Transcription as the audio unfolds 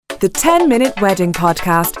The 10-Minute Wedding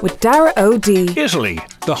Podcast with Dara O'D. Italy,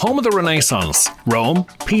 the home of the Renaissance. Rome,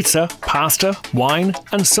 pizza, pasta, wine,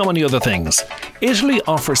 and so many other things. Italy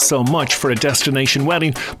offers so much for a destination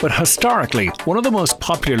wedding, but historically, one of the most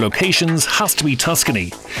popular locations has to be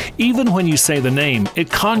Tuscany. Even when you say the name,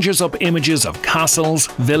 it conjures up images of castles,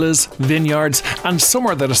 villas, vineyards, and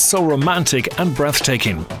somewhere that is so romantic and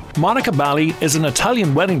breathtaking. Monica Balli is an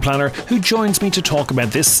Italian wedding planner who joins me to talk about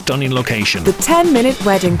this stunning location. The 10-Minute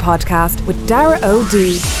Wedding Podcast with Dara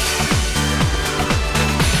O'D.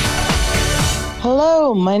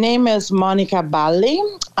 Hello, my name is Monica Balli.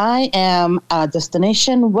 I am a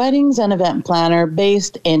destination weddings and event planner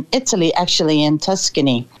based in Italy, actually in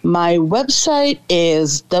Tuscany. My website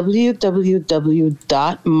is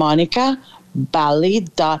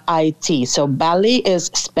www.monicaballi.it. So Balli is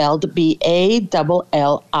spelled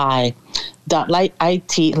B-A-L-L-I.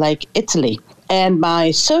 .it, like Italy. And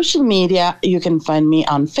my social media, you can find me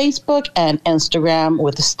on Facebook and Instagram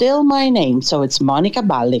with still my name. So it's Monica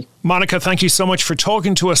Balli. Monica, thank you so much for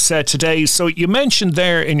talking to us today. So you mentioned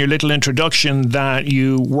there in your little introduction that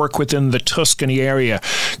you work within the Tuscany area.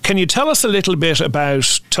 Can you tell us a little bit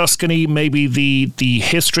about Tuscany, maybe the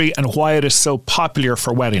history and why it is so popular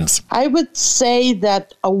for weddings? I would say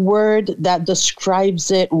that a word that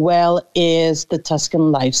describes it well is the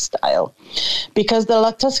Tuscan lifestyle. Because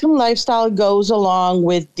the Tuscan lifestyle goes along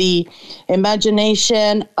with the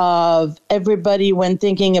imagination of everybody when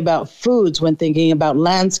thinking about foods, when thinking about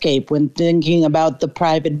landscape, when thinking about the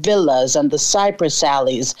private villas and the cypress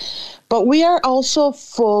alleys. But we are also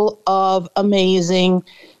full of amazing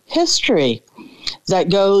history that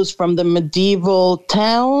goes from the medieval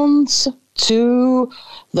towns to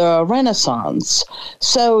the Renaissance.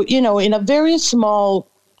 So, in a very small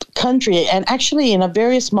country, and actually in a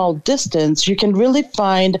very small distance, you can really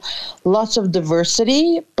find lots of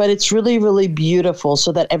diversity, but it's really, really beautiful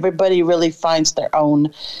so that everybody really finds their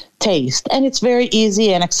own taste. And it's very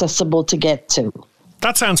easy and accessible to get to.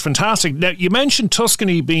 That sounds fantastic. Now, you mentioned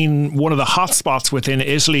Tuscany being one of the hot spots within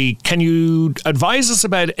Italy. Can you advise us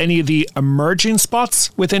about any of the emerging spots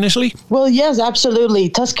within Italy? Well, yes, absolutely.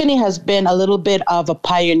 Tuscany has been a little bit of a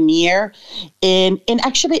pioneer in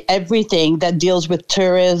actually everything that deals with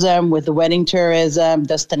tourism, with wedding tourism,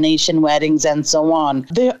 destination weddings, and so on.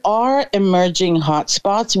 There are emerging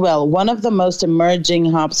hotspots. Well, one of the most emerging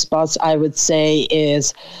hotspots, I would say,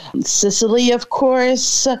 is Sicily, of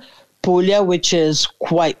course, Puglia, which is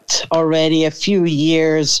quite already a few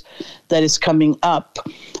years that is coming up.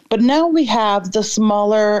 But now we have the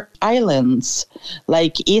smaller islands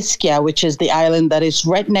like Ischia, which is the island that is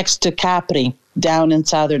right next to Capri down in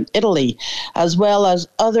southern Italy, as well as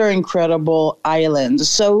other incredible islands.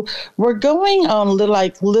 So we're going on little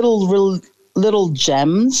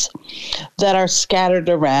gems that are scattered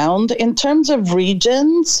around. In terms of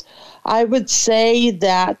regions, I would say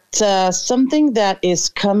that something that is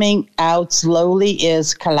coming out slowly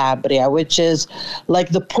is Calabria, which is like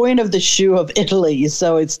the point of the shoe of Italy.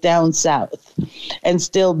 So it's down south and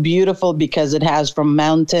still beautiful because it has from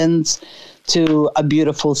mountains to a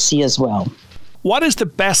beautiful sea as well. What is the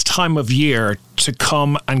best time of year to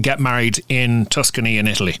come and get married in Tuscany in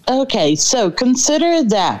Italy? Okay, so consider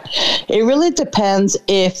that. It really depends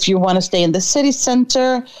if you want to stay in the city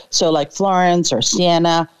center, so like Florence or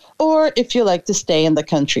Siena, or if you like to stay in the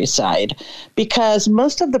countryside, because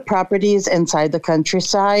most of the properties inside the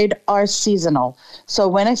countryside are seasonal. So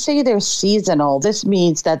when I say they're seasonal, this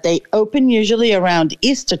means that they open usually around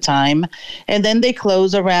Easter time, and then they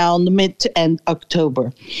close around mid to end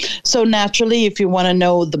October. So naturally, if you want to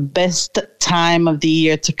know the best time of the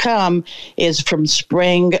year to come is from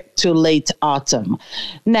spring to late autumn.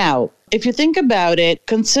 Now, if you think about it,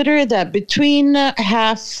 consider that between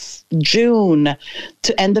half June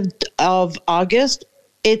to end of August,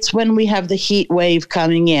 it's when we have the heat wave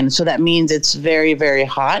coming in. So that means it's very, very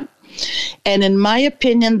hot. And in my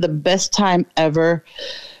opinion, the best time ever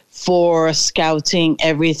for scouting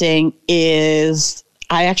everything is,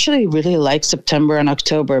 I actually really like September and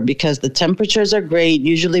October because the temperatures are great.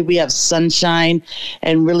 Usually we have sunshine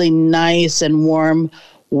and really nice and warm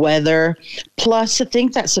weather. Plus, I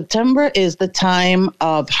think that September is the time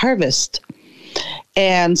of harvest.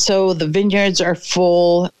 And so the vineyards are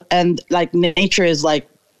full and like nature is like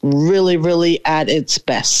really, really at its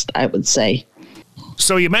best, I would say.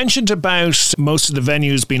 So you mentioned about most of the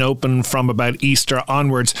venues being open from about Easter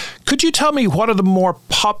onwards. Could you tell me what are the more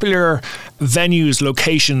popular venues,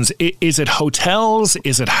 locations? Is it hotels?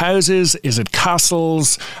 Is it houses? Is it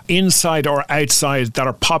castles, inside or outside, that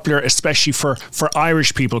are popular, especially for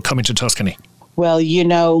Irish people coming to Tuscany? Well,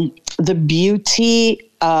 the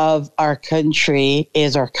beauty of our country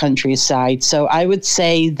is our countryside. So I would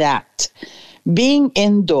say that being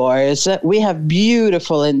indoors, we have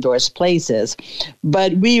beautiful indoors places,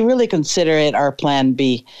 but we really consider it our plan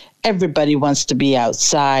B. Everybody wants to be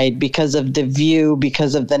outside because of the view,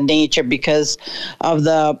 because of the nature, because of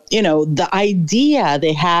the idea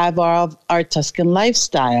they have of our Tuscan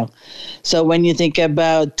lifestyle. So when you think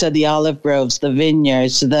about the olive groves, the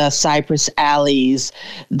vineyards, the cypress alleys,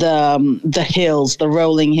 the hills, the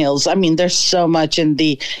rolling hills, I mean, there's so much in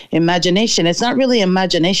the imagination. It's not really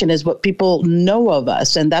imagination, it's what people know of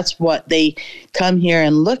us, and that's what they come here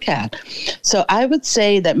and look at. So I would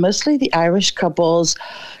say that mostly the Irish couples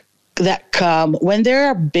that come when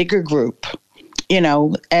they're a bigger group,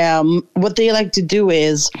 what they like to do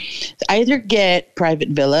is either get private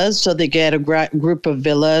villas, so they get a group of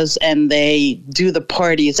villas and they do the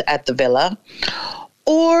parties at the villa,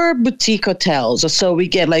 or boutique hotels. So we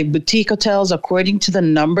get like boutique hotels according to the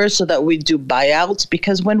numbers so that we do buyouts,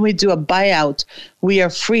 because when we do a buyout, we are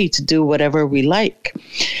free to do whatever we like.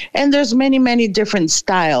 And there's many, many different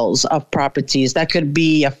styles of properties. That could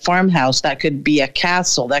be a farmhouse, that could be a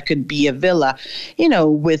castle, that could be a villa,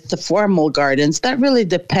 with the formal gardens. That really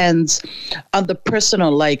depends on the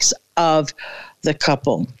personal likes of the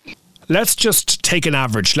couple. Let's just take an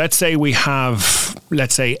average. Let's say we have,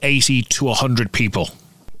 80 to 100 people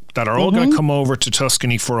that are all going to come over to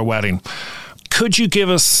Tuscany for a wedding. Could you give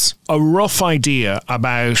us a rough idea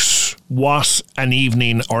about what an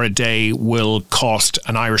evening or a day will cost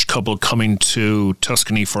an Irish couple coming to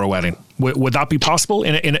Tuscany for a wedding? Would that be possible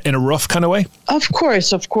in a rough kind of way? Of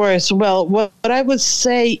course. Well, what I would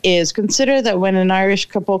say is consider that when an Irish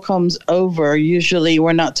couple comes over, usually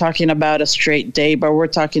we're not talking about a straight day, but we're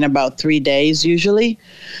talking about 3 days usually.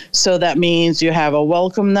 So that means you have a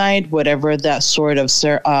welcome night, whatever that sort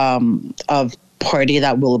of party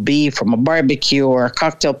that will be, from a barbecue or a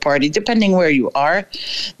cocktail party, depending where you are.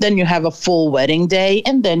 Then you have a full wedding day,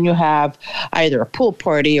 and then you have either a pool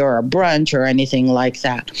party or a brunch or anything like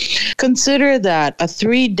that. Consider that a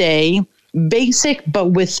 3-day basic, but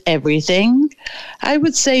with everything, I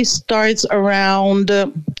would say starts around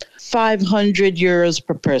 500 euros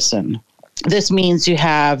per person. This means you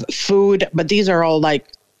have food, but these are all like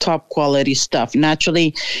top quality stuff.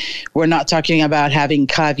 Naturally, we're not talking about having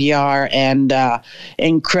caviar and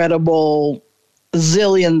incredible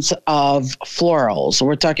zillions of florals.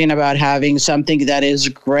 We're talking about having something that is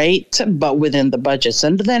great, but within the budgets.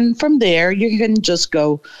 And then from there, you can just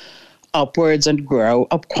go upwards and grow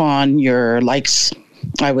upon your likes,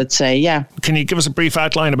 I would say, yeah. Can you give us a brief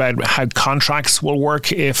outline about how contracts will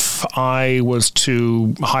work if I was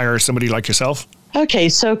to hire somebody like yourself? Okay,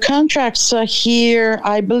 so contracts here,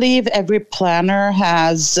 I believe every planner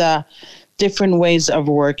has different ways of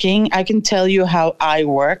working. I can tell you how I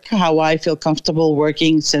work, how I feel comfortable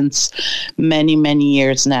working since many, many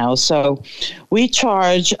years now. So we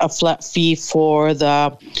charge a flat fee for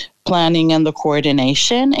the planning and the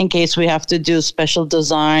coordination. In case we have to do special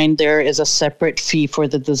design, there is a separate fee for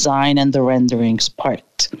the design and the renderings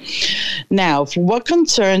part. Now, for what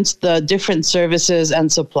concerns the different services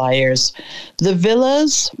and suppliers, the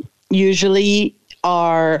villas usually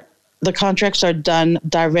the contracts are done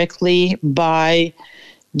directly by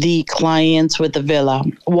the clients with the villa.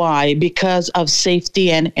 Why? Because of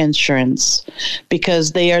safety and insurance,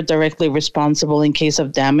 because they are directly responsible in case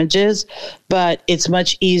of damages, but it's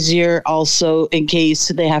much easier also in case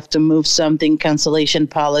they have to move something, cancellation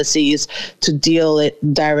policies, to deal it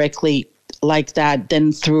directly like that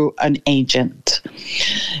than through an agent.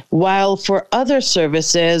 While for other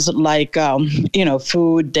services like,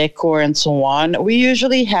 food, decor, and so on, we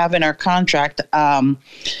usually have in our contract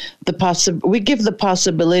we give the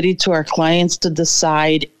possibility to our clients to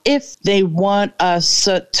decide if they want us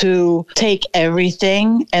to take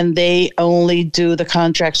everything and they only do the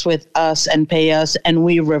contracts with us and pay us and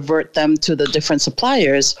we revert them to the different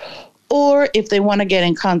suppliers, or if they want to get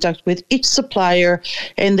in contact with each supplier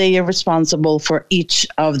and they are responsible for each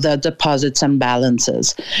of the deposits and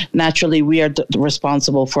balances. Naturally, we are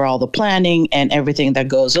responsible for all the planning and everything that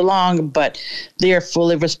goes along, but they are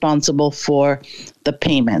fully responsible for the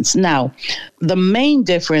payments. Now, the main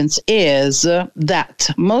difference is that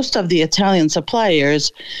most of the Italian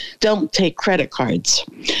suppliers don't take credit cards.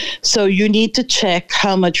 So you need to check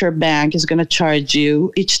how much your bank is going to charge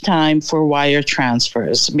you each time for wire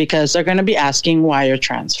transfers, because they're going to be asking wire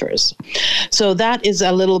transfers. So that is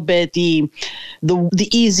a little bit the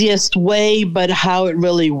easiest way, but how it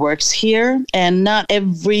really works here. And not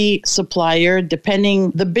every supplier,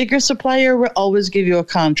 the bigger supplier will always give you a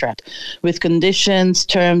contract with conditions conditions,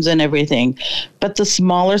 terms, and everything. But the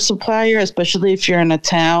smaller supplier, especially if you're in a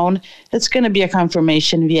town, it's going to be a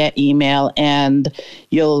confirmation via email, and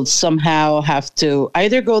you'll somehow have to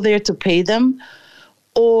either go there to pay them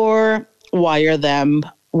or wire them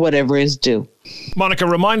whatever is due. Monica,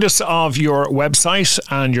 remind us of your website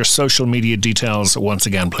and your social media details once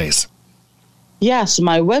again, please. Yes,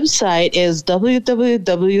 my website is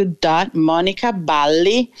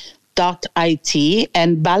www.monicaballi.it,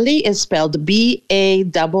 and Balli is spelled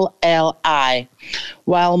Balli,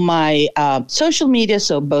 while my social media,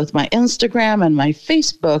 so both my Instagram and my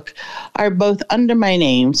Facebook, are both under my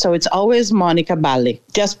name, so it's always Monica Balli.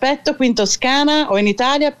 Ti aspetto qui in Toscana o in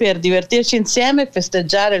Italia per divertirci insieme e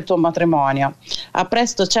festeggiare il tuo matrimonio. A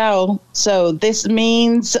presto, ciao. So this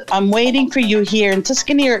means I'm waiting for you here in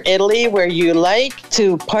Tuscany or Italy, where you like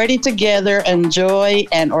to party together, enjoy,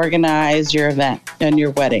 and organize your event and your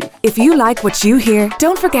wedding. If you like what you hear,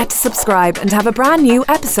 don't forget to subscribe and have a brand new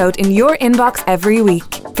episode in your inbox every week.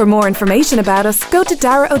 For more information about us, go to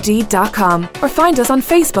daraod.com or find us on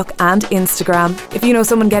Facebook and Instagram. If you know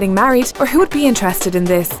someone getting married or who would be interested in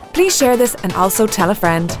this, please share this and also tell a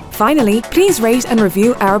friend. Finally, please rate and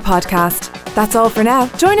review our podcast. That's all for now.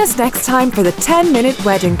 Join us next time for the 10-Minute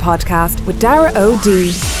Wedding Podcast with Dara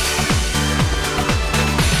O.D.